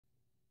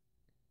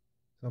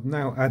So I've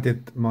now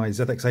added my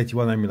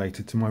ZX81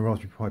 emulator to my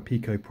Raspberry Pi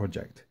Pico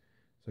project.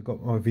 So I've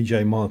got my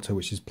VGA monitor,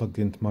 which is plugged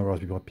into my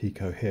Raspberry Pi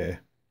Pico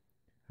here,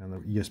 and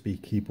the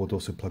USB keyboard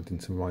also plugged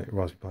into my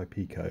Raspberry Pi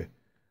Pico.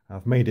 And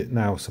I've made it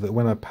now so that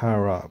when I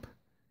power up,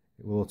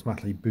 it will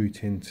automatically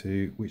boot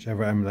into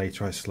whichever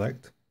emulator I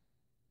select.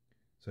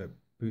 So it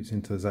boots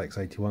into the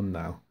ZX81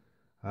 now.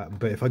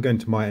 But if I go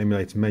into my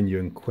emulator menu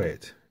and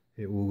quit,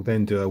 it will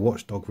then do a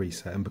watchdog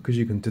reset. And because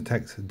you can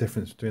detect the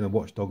difference between a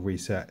watchdog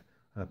reset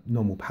and a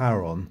normal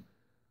power on,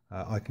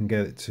 I can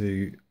get it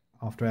to,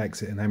 after I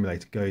exit an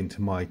emulator, go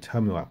into my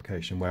terminal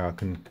application where I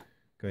can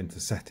go into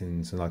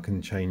settings and I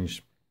can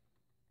change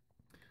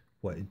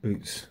what it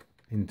boots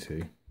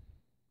into.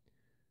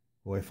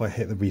 Or if I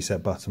hit the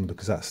reset button,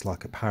 because that's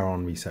like a power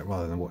on reset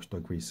rather than a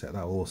watchdog reset,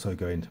 that will also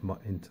go into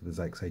the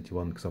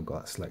ZX81 because I've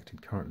got that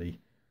selected currently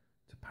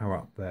to power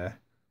up there.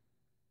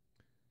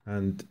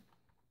 And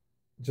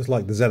just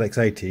like the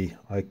ZX80,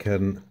 I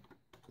can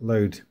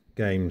load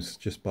games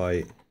just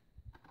by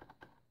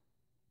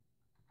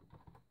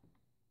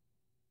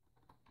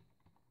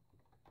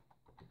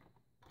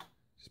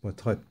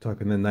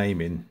typing the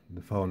name in,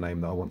 the file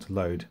name that I want to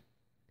load,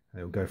 and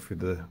it will go through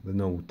the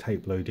normal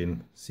tape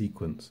loading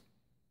sequence.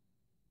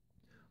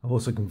 I've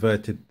also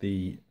converted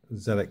the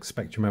ZX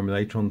Spectrum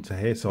emulator onto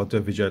here, so I'll do a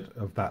video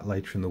of that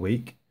later in the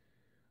week.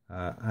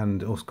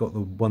 And also got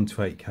the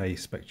 128K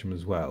Spectrum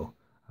as well.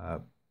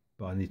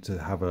 But I need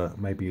to have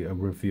maybe a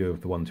review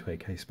of the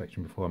 128K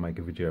Spectrum before I make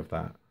a video of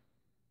that.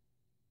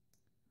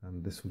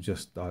 And this will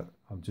just, I'll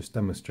just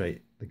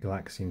demonstrate the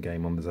Galaxian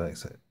game on the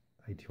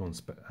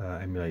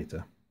ZX81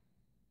 emulator.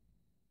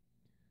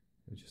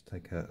 It'll just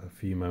take a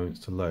few moments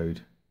to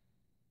load.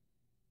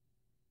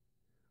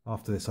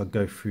 After this, I'll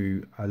go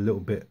through a little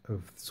bit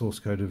of the source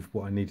code of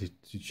what I needed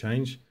to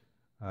change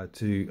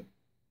to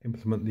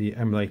implement the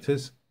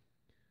emulators.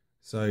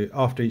 So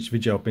after each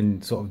video, I've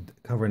been sort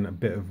of covering a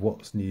bit of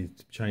what's needed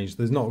to change.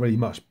 There's not really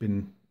much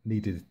been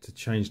needed to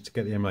change to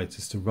get the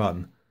emulators to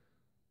run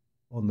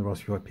on the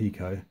Raspberry Pi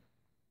Pico,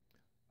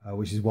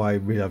 which is why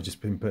really I've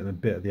just been putting a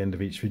bit at the end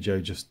of each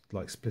video, just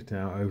like splitting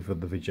out over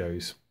the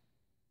videos.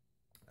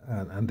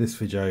 And this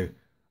video,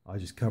 I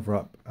just cover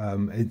up.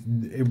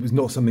 It was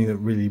not something that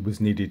really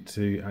was needed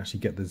to actually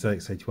get the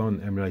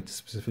ZX81 emulator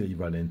specifically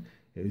running.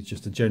 It was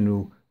just a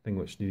general thing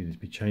which needed to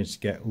be changed to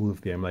get all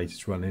of the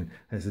emulators running.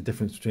 There's a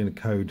difference between the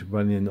code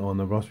running on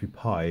a Raspberry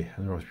Pi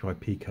and a Raspberry Pi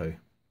Pico.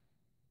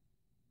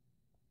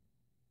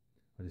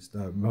 I just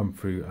run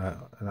through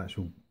an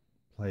actual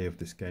play of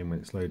this game when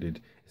it's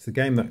loaded. It's the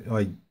game that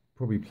I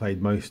probably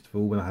played most of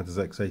all when I had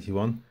the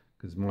ZX81,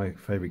 because my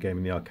favourite game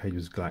in the arcade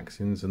was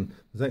Galaxians, and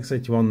the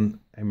ZX81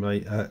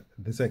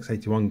 the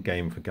ZX81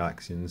 game for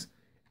Galaxians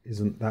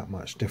isn't that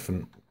much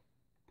different,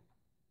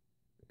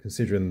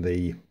 considering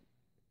the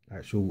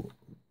actual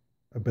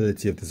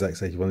ability of the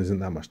ZX81 isn't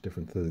that much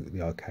different to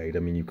the arcade. I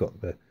mean, you've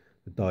got the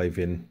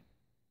dive-in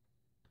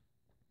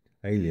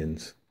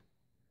aliens,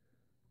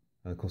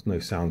 and of course no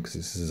sound because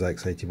it's a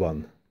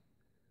ZX81.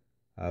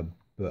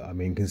 But I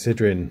mean,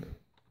 considering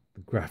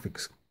the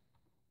graphics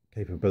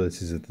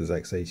capabilities of the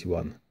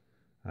ZX81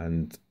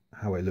 and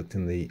how it looked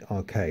in the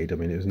arcade, I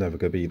mean, it was never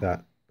going to be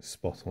that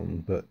spot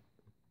on, but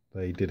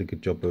they did a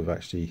good job of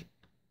actually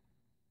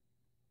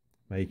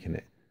making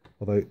it.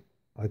 Although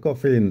I got a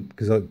feeling,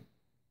 because I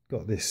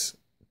got this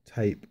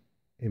tape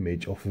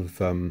image off of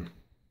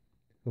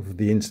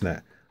the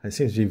internet, and it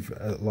seems to be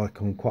like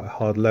on quite a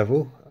hard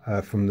level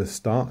from the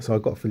start, so I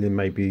got a feeling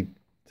maybe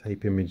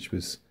tape image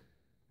was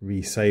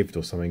resaved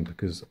or something,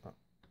 because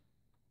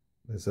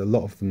there's a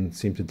lot of them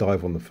seem to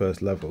dive on the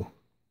first level,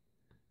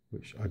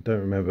 which I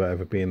don't remember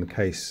ever being the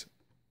case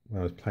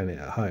when I was playing it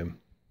at home.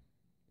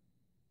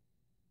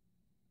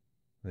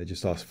 They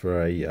just asked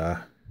for a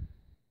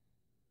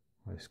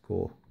high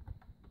score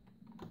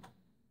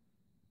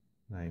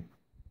name.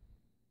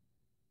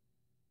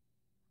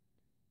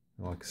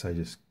 Like I say,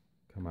 just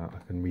come out.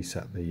 I can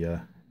reset the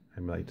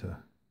emulator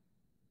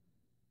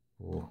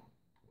or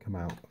come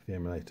out of the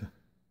emulator.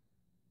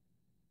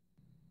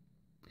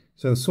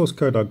 So the source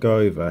code I'll go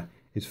over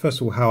is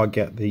first of all how I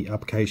get the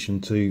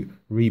application to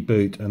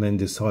reboot and then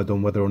decide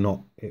on whether or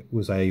not it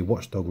was a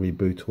watchdog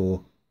reboot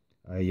or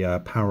a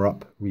power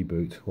up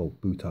reboot or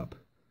boot up.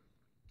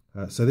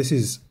 So this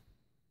is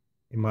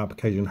in my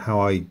application how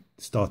I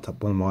start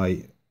up one of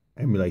my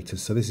emulators.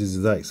 So this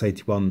is the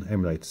ZX81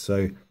 emulator.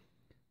 So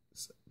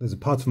there's a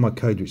part of my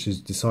code which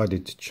has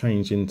decided to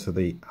change into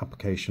the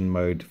application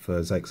mode for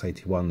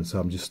ZX81.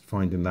 So I'm just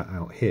finding that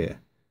out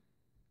here.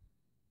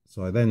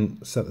 So I then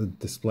set the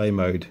display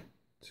mode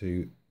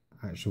to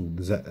actual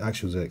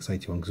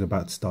ZX81 because we're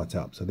about to start it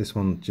up. So this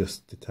one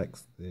just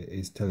detects,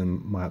 is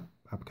telling my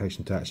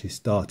application to actually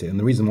start it. And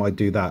the reason why I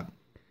do that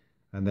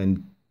and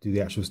then do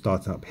the actual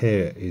start up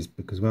here is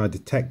because when I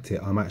detect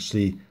it,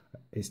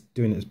 it's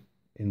doing it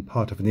in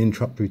part of an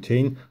interrupt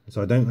routine.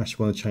 So I don't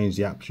actually want to change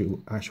the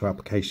actual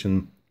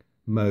application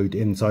mode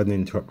inside an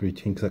interrupt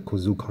routine because that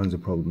causes all kinds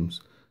of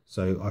problems.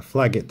 So I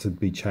flag it to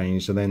be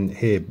changed, and then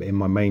here in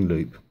my main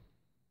loop,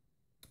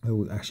 I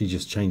will actually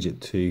just change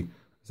it to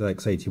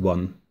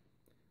ZX81,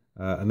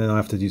 and then I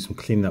have to do some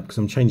cleaning up because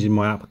I'm changing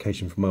my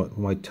application from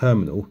my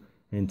terminal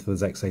into the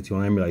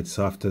ZX81 emulator.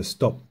 So I have to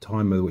stop the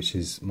timer, which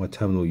is my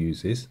terminal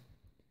uses.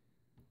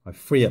 I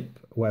free up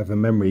whatever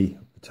memory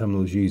the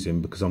terminal is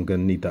using because I'm going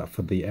to need that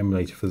for the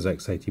emulator for the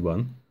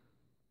ZX81.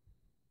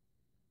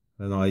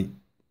 Then I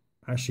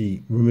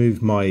actually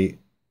remove my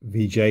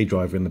VGA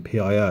driver in the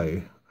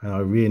PIO, and I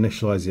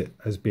reinitialize it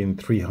as being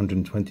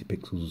 320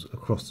 pixels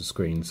across the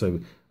screen. So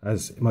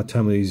as my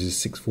terminal uses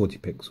 640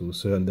 pixels,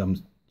 so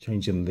I'm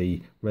changing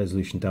the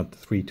resolution down to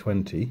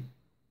 320.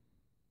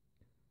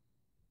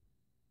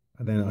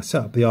 And then I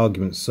set up the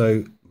arguments.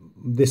 So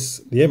the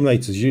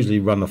emulators usually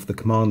run off the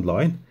command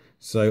line.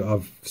 So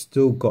I've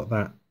still got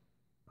that.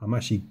 I'm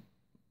actually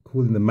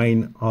calling the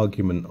main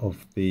argument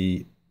of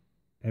the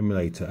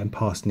emulator and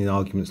passing in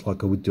arguments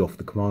like I would do off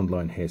the command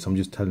line here. So I'm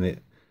just telling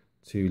it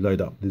to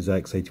load up the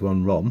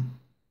ZX81 ROM,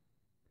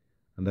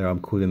 and there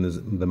I'm calling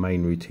the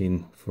main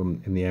routine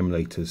from in the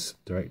emulators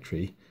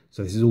directory.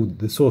 So this is all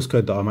the source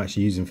code that I'm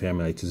actually using for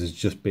emulators has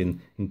just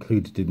been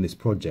included in this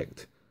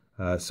project.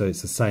 So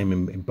it's the same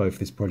in both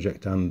this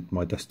project and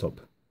my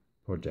desktop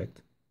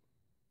project.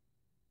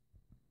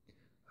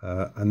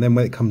 And then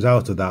when it comes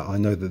out of that, I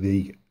know that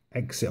the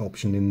exit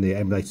option in the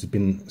emulator has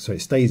been, so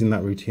it stays in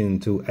that routine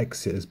until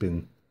exit has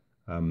been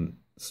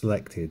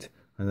selected.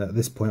 And at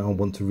this point I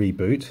want to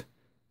reboot.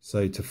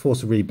 So to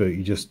force a reboot,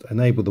 you just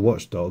enable the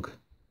watchdog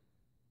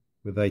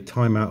with a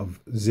timeout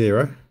of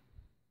 0.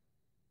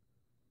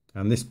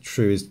 And this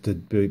true is to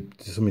do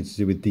something to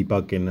do with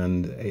debugging,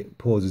 and it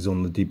pauses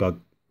on the debug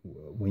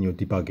when you're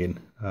debugging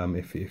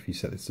if you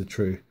set this to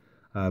true.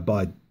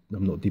 But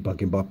I'm not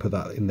debugging, but I put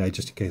that in there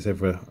just in case I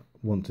ever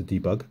want to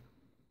debug.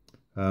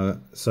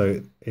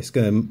 So it's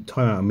going to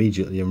time out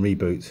immediately and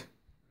reboot.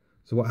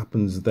 So what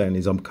happens then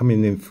is I'm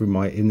coming in through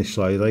my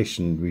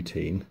initialization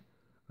routine,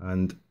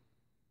 and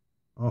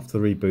after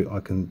the reboot I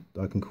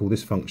can call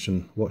this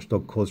function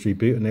watchdog cause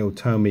reboot, and it will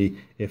tell me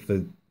if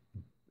the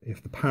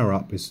power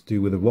up is to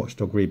do with a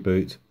watchdog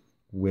reboot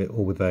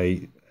or with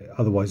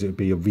otherwise it would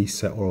be a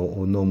reset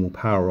or normal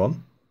power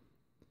on.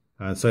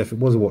 And so if it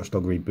was a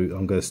watchdog reboot,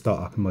 I'm going to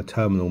start up in my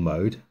terminal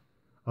mode.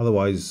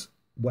 Otherwise,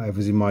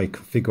 whatever's in my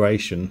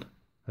configuration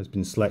has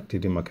been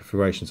selected in my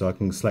configuration, so I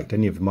can select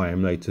any of my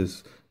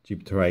emulators,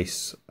 Jupiter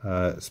Ace,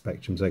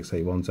 Spectrum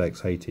ZX81,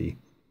 ZX80,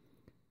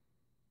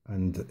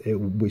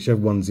 and whichever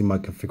one's in my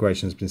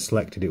configuration has been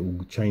selected, it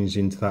will change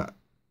into that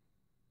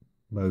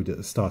mode at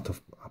the start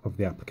of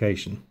the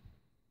application.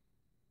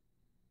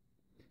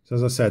 So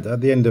as I said,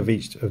 at the end of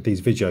each of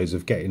these videos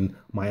of getting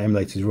my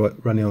emulators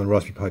running on a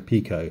Raspberry Pi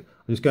Pico,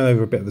 I'm just going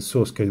over a bit of the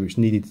source code which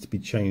needed to be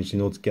changed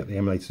in order to get the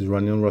emulators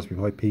running on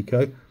Raspberry Pi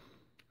Pico.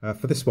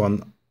 For this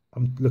one,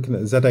 I'm looking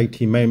at the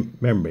Z80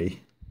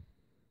 memory,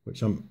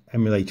 which I'm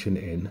emulating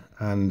in,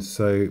 and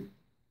so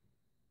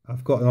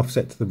I've got an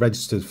offset to the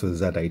registers for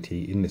the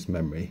Z80 in this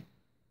memory,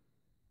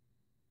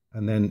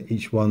 and then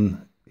each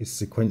one is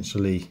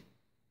sequentially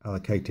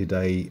allocated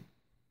a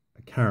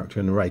character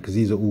and array, because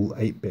these are all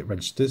 8-bit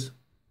registers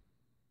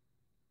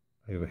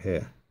over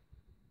here.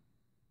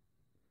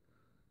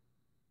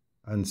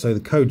 And so the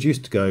code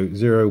used to go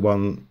 0,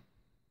 1,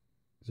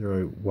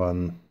 0,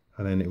 1,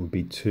 and then it would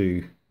be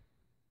 2,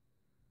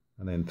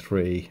 and then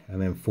 3,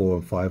 and then 4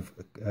 and 5,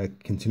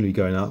 continually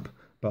going up.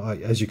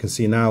 But as you can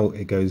see now,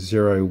 it goes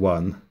 0,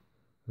 1, and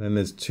then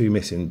there's 2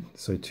 missing,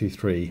 so 2,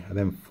 3, and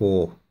then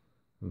 4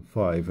 and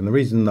 5. And the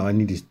reason that I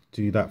needed to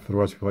do that for the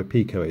Raspberry Pi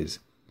Pico is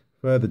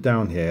further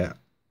down here,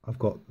 I've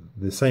got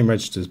the same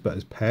registers but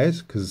as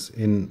pairs, because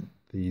in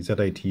the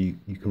Z80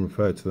 you can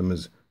refer to them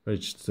as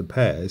register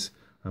pairs.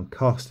 I'm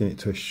casting it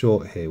to a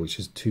short here, which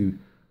is 2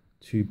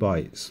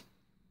 bytes.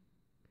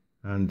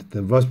 And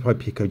the Raspberry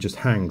Pi Pico just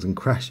hangs and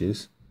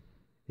crashes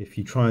if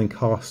you try and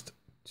cast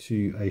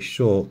to a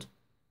short,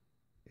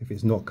 if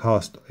it's not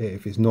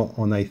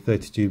on a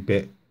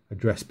 32-bit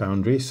address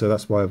boundary. So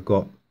that's why I've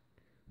got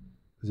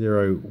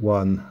 0,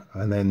 1,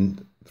 and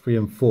then 3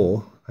 and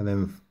 4, and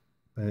then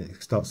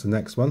it starts the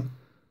next one,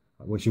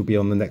 which will be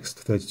on the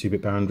next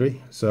 32-bit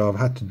boundary. So I've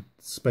had to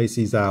space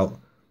these out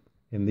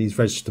in these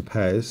register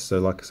pairs. So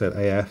like I said,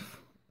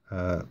 AF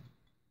and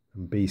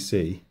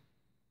BC,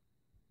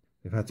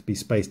 they've had to be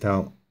spaced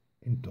out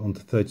onto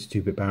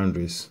 32-bit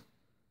boundaries.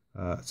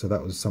 So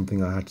that was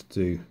something I had to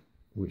do,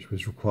 which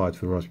was required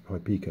for the Raspberry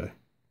Pi Pico.